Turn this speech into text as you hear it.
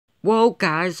Whoa,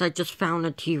 guys, I just found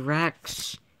a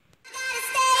T-Rex.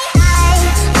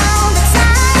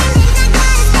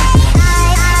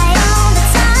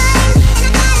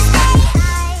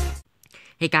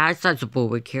 Hey guys,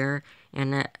 SizeableWig here,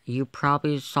 and you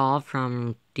probably saw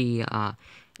from the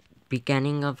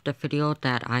beginning of the video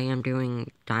that I am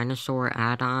doing dinosaur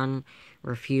add-on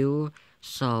review.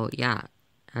 So yeah,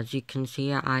 as you can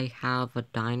see, I have a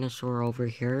dinosaur over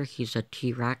here. He's a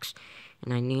T-Rex,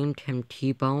 and I named him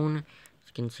T-Bone. As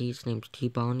you can see, his name's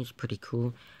T-Bone. He's pretty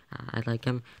cool. I like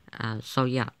him. So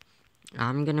yeah,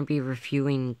 I'm gonna be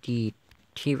reviewing the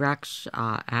T-Rex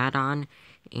add-on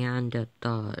and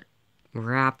the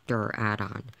Raptor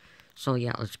add-on. So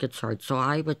yeah, let's get started. So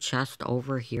I have a chest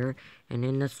over here, and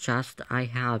in this chest I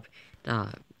have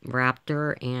the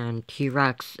Raptor and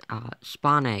T-Rex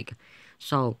spawn egg.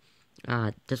 So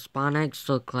the spawn eggs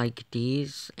look like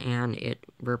these, and it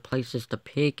replaces the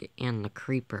pig and the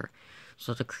creeper.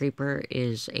 So the creeper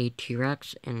is a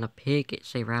T-Rex and the pig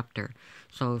is a Raptor.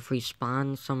 So if we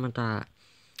spawn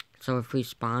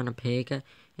a pig,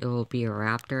 it will be a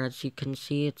Raptor. As you can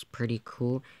see, it's pretty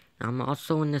cool. I'm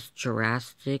also in this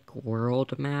Jurassic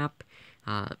World map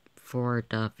for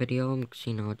the video, because,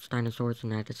 you know, it's dinosaurs,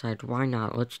 and I decided, why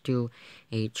not? Let's do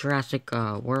a Jurassic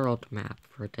World map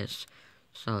for this.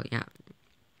 So, yeah.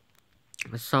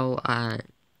 So,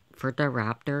 for the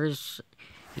Raptors,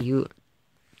 you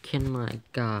can,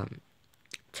 like,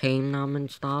 tame them and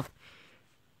stuff,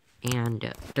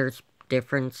 and there's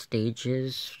different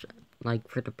stages. Like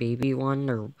for the baby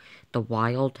one, the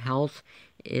wild health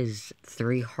is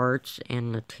 3 hearts,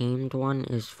 and the tamed one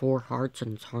is 4 hearts,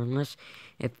 and it's harmless.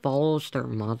 It follows their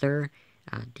mother.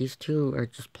 These two are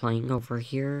just playing over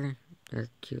here. They're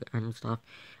cute and stuff.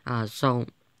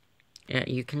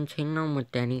 You can tame them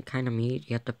with any kind of meat.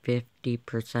 You have the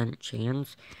 50%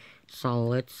 chance. So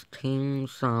let's tame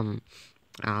some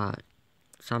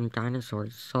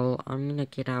dinosaurs. So I'm gonna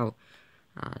get out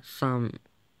some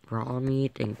raw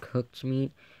meat and cooked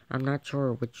meat. I'm not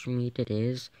sure which meat it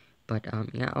is, but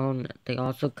yeah, they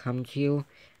also come to you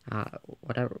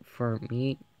whatever for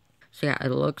meat. So yeah,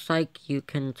 it looks like you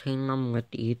can tame them with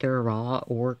either raw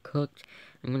or cooked.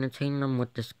 I'm gonna tame them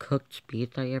with this cooked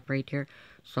beef I have right here.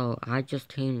 So I just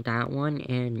tamed that one,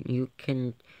 and you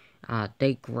can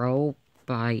they grow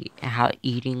by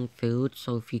eating food.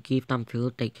 So if you give them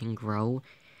food, they can grow,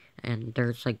 and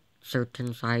there's like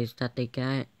certain size that they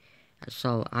get.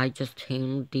 So I just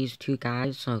tamed these two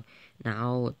guys, so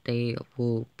now they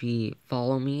will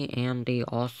follow me, and they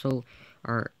also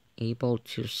are able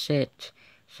to sit.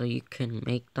 So you can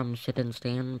make them sit and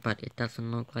stand, but it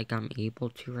doesn't look like I'm able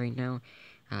to right now.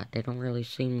 They don't really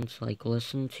seem to like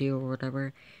listen to you or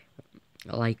whatever,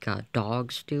 like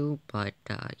dogs do, but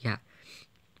yeah.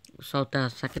 So the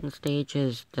second stage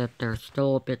is that they're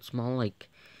still a bit small, like,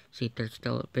 see, they're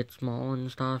still a bit small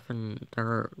and stuff, and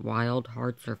their wild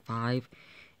hearts are 5,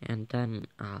 and then,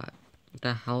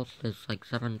 the health is like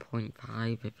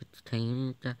 7.5 if it's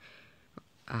tamed.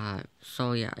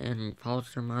 So yeah, and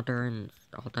follows their mother and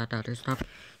all that other stuff.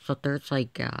 So there's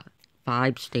like,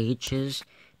 5 stages.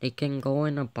 They can go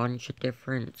in a bunch of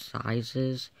different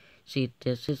sizes. See,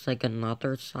 this is like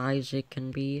another size it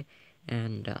can be,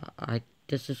 and,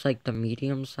 this is like the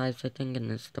medium size, I think,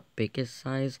 and it's the biggest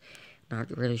size.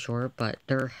 Not really sure, but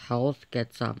their health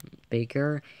gets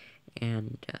bigger,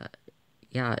 and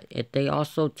yeah, they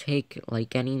also take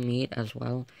like any meat as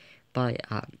well, but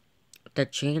the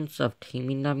chance of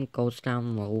taming them goes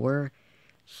down lower.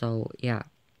 So yeah.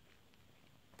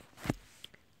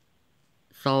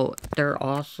 So they're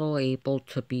also able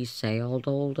to be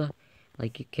saddled.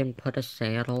 Like, you can put a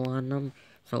saddle on them.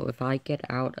 So if I get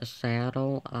out a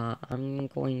saddle, I'm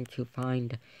going to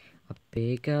find a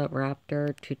big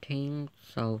raptor to tame.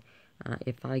 So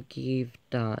if I give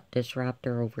this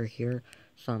raptor over here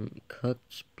some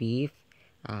cooked beef,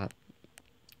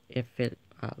 if it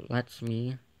lets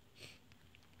me.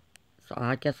 So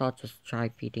I guess I'll just try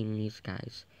feeding these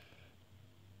guys.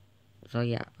 So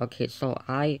yeah, okay, so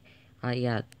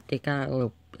yeah, they got a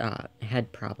little,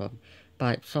 head problem.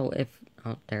 But, so if,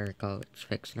 oh, there we go, it's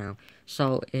fixed now.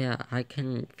 So, yeah, I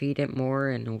can feed it more,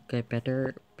 and it'll get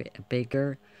better,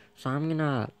 bigger. So I'm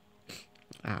gonna,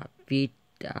 feed,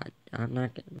 I'm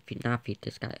not feed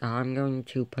this guy. I'm going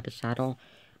to put a saddle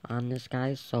on this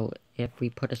guy. So if we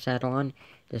put a saddle on,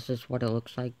 this is what it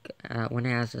looks like when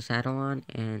it has a saddle on,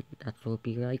 and that's what it'll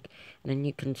be like. And then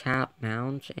you can tap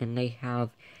mounts, and they have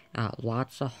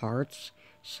lots of hearts.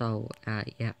 So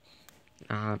yeah,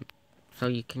 so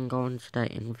you can go into the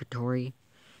inventory,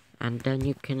 and then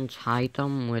you can tie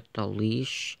them with a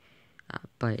leash,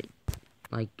 but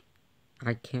like,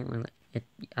 I can't really,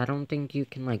 I don't think you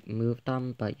can, like, move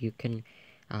them, but you can,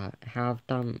 have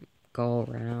them go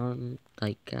around,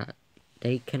 like,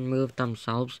 they can move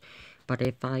themselves. But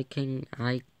if I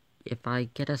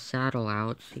get a saddle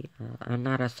out, see,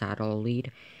 not a saddle, a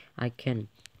lead, I can,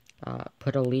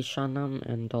 put a leash on them,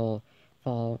 and they'll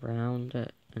fall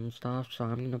around and stuff. So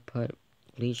I'm gonna put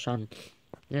leash on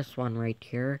this one right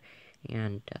here,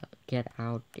 and, get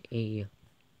out a,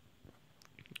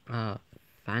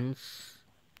 fence.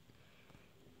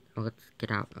 Let's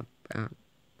get out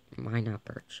why not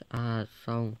birch?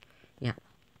 So, yeah.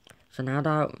 So now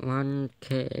that one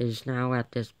kid is now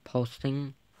at this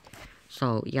posting.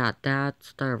 So, yeah,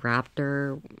 that's the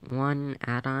Raptor one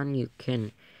add-on. You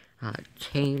can,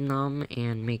 tame them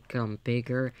and make them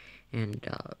bigger and,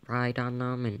 ride on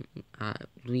them and,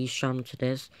 leash them to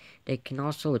this. They can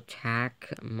also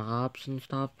attack mobs and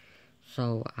stuff.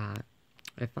 So,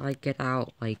 if I get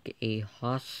out, like, a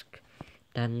husk,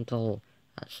 then they'll,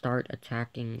 start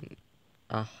attacking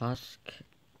a husk.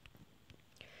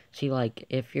 See, like,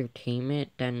 if you tame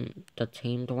it, then the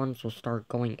tamed ones will start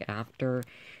going after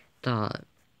the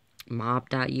mob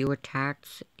that you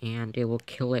attacked, and it will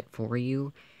kill it for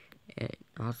you. It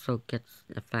also gets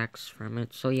effects from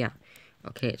it, so yeah.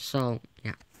 Okay, so,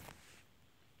 yeah.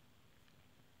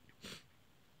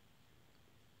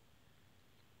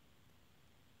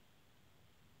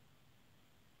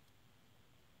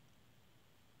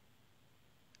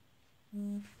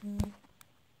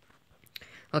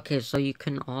 Okay, so you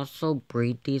can also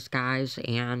breed these guys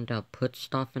and, put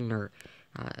stuff in their,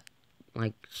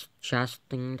 like, chest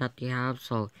thing that they have.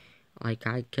 So, like,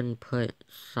 I can put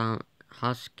some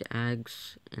husk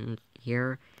eggs in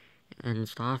here and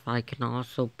stuff. I can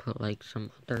also put, like,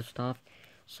 some other stuff.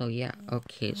 So, yeah,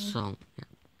 okay, so, yeah.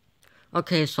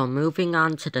 Okay, so moving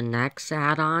on to the next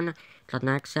add-on. The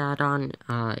next add-on,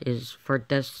 is for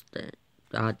this,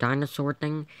 dinosaur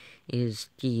thing, is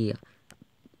the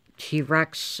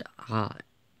T-Rex,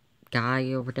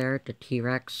 guy over there, the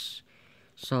T-Rex.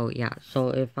 So, yeah, so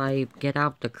if I get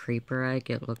out the creeper egg,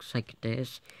 it looks like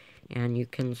this. And you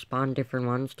can spawn different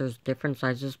ones. There's different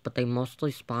sizes, but they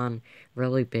mostly spawn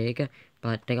really big.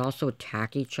 But they also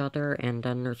attack each other. And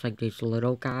then there's, like, these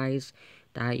little guys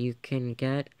that you can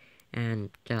get. And,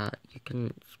 you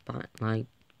can spawn, like...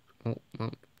 Oh,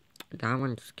 well, that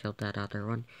one just killed that other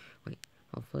one. Wait,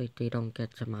 hopefully they don't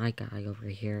get to my guy over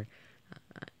here.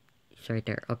 He's right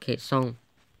there. Okay, so...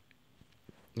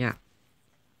 Yeah.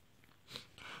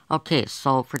 Okay,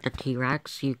 so for the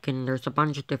T-Rex, you can, there's a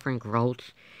bunch of different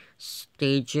growth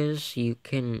stages. You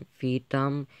can feed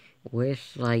them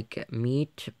with, like,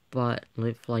 meat, but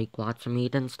with, like, lots of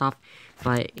meat and stuff.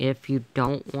 But if you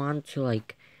don't want to,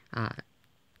 like,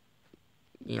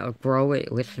 you know, grow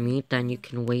it with meat, then you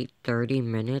can wait 30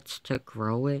 minutes to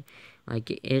grow it. Like,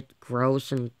 it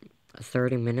grows in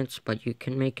 30 minutes, but you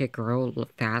can make it grow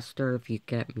faster if you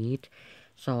get meat.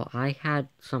 So, I had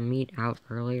some meat out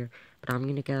earlier, but I'm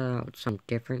gonna get out some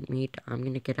different meat. I'm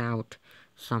gonna get out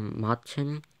some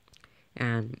mutton,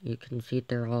 and you can see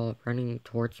they're all running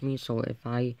towards me. So, if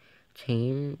I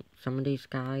tame some of these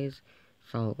guys,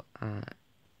 so,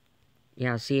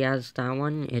 yeah, see, as that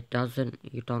one, it doesn't,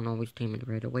 you don't always tame it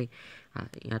right away.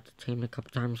 You have to tame it a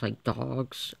couple times, like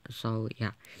dogs. So,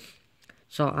 yeah.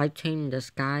 So, I tamed this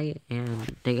guy,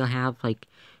 and they have, like,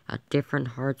 different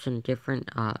hearts and different,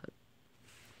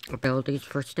 abilities.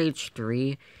 For stage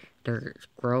 3, their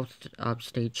growth of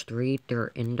stage 3,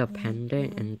 they're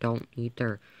independent and don't need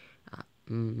their,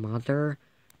 mother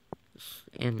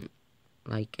in,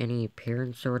 like, any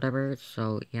appearance or whatever.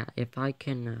 So, yeah, if I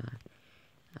can,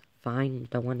 find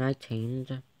the one I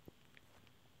tamed.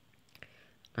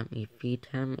 Let me feed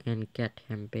him and get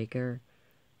him bigger.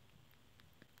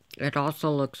 It also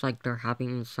looks like they're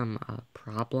having some,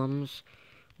 problems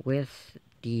with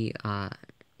the,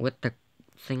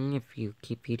 thing if you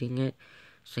keep eating it.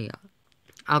 So, yeah.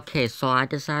 Okay, so I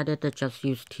decided to just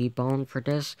use T-Bone for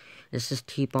this. This is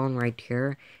T-Bone right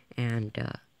here, and,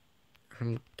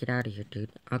 get out of here,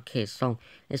 dude. Okay, so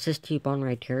this is T-Bone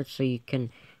right here, so you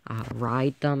can,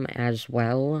 ride them as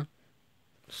well.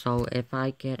 So if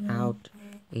I get out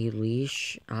a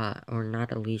leash, or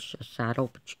not a leash, a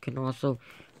saddle, but you can also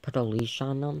put a leash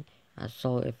on them.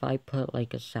 So if I put,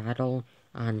 like, a saddle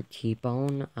on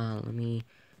T-Bone, let me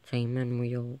tame him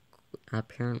real,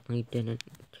 apparently didn't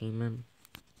tame him.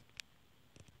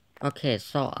 Okay,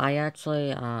 so I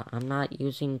actually, I'm not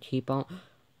using T-Bone.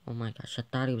 Oh my gosh, I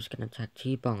thought he was gonna attack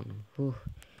T-Bone. Whew.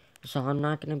 So I'm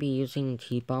not gonna be using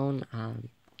T-Bone, I'm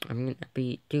gonna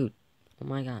be, dude, oh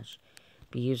my gosh,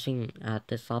 be using,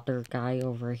 this other guy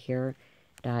over here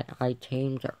that I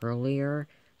tamed earlier.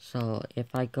 So if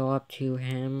I go up to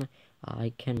him,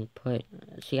 I can put,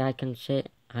 see, I can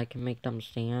make them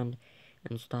stand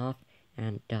and stuff,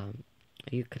 and,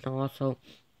 you can also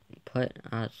put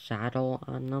a saddle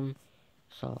on them,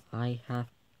 so I have,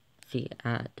 see,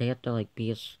 they have to, like,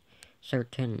 be a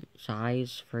certain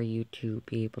size for you to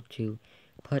be able to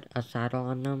put a saddle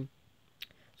on them.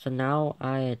 So now,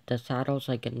 the saddle's,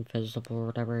 like, invisible or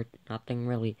whatever, nothing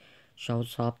really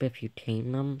shows up if you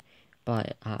tame them,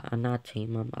 but, not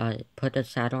tame them, put a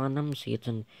saddle on them, see it's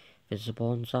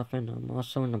invisible and stuff, and I'm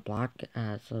also in a block,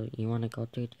 so you wanna go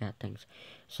to it? Yeah, thanks.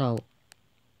 So,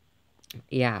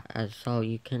 yeah, so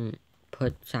you can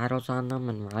put saddles on them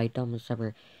and ride them, except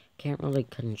can't really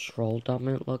control them,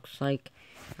 it looks like,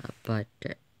 but,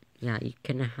 yeah, you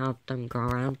can have them go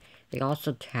around. They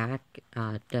also attack,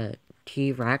 the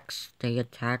T-Rex, they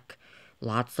attack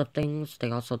lots of things.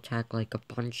 They also attack, like,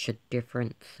 a bunch of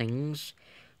different things.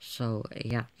 So,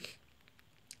 yeah.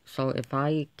 So, if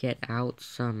I get out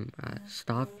some,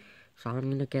 stuff, so I'm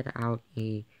gonna get out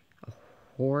a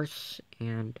horse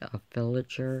and a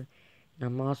villager. And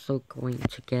I'm also going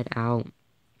to get out,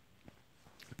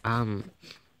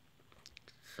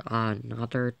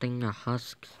 another thing, a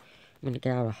husk. I'm gonna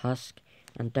get out a husk,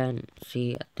 and then,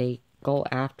 see, they go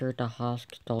after the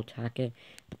husk, they'll attack it.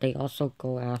 But they also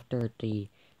go after the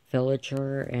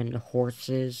villager and the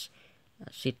horses.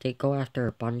 See, they go after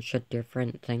a bunch of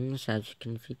different things, as you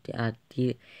can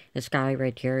see. This guy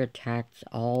right here attacks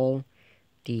all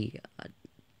the,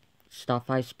 stuff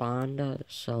I spawned,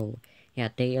 so, yeah,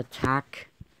 they attack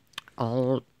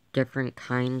all different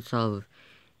kinds of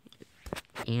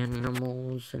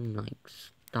animals and, like,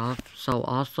 stuff. So,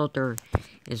 also, there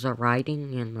is a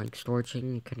riding and, like, storage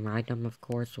thing. You can ride them, of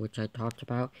course, which I talked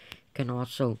about. You can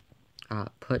also,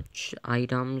 put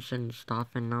items and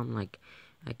stuff in them. Like,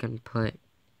 I can put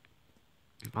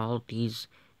all these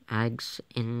eggs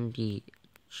in the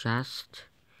chest.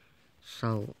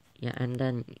 So, yeah, and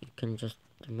then you can just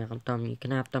mount them. You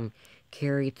can have them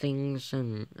carry things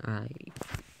and,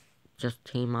 just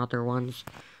tame other ones.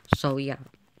 So, yeah,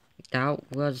 that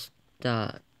was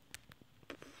the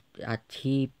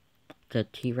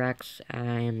T-Rex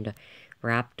and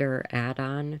Raptor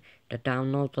add-on. The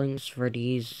download links for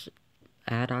these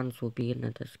add-ons will be in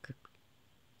the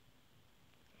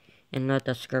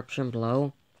description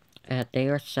below. They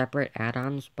are separate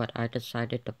add-ons, but I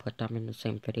decided to put them in the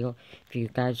same video. If you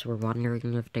guys were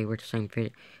wondering if they were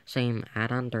the same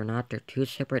add-on, they're not. They're two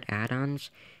separate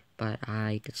add-ons, but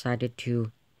I decided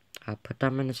to put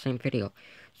them in the same video.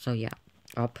 So yeah,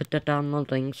 I'll put the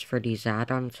download links for these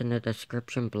add-ons in the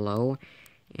description below,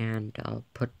 and I'll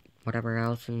put whatever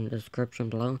else in the description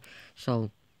below. So,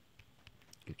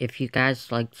 if you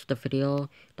guys liked the video,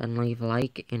 then leave a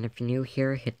like, and if you're new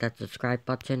here, hit that subscribe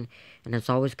button, and as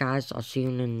always guys, I'll see you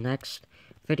in the next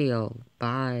video.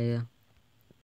 Bye.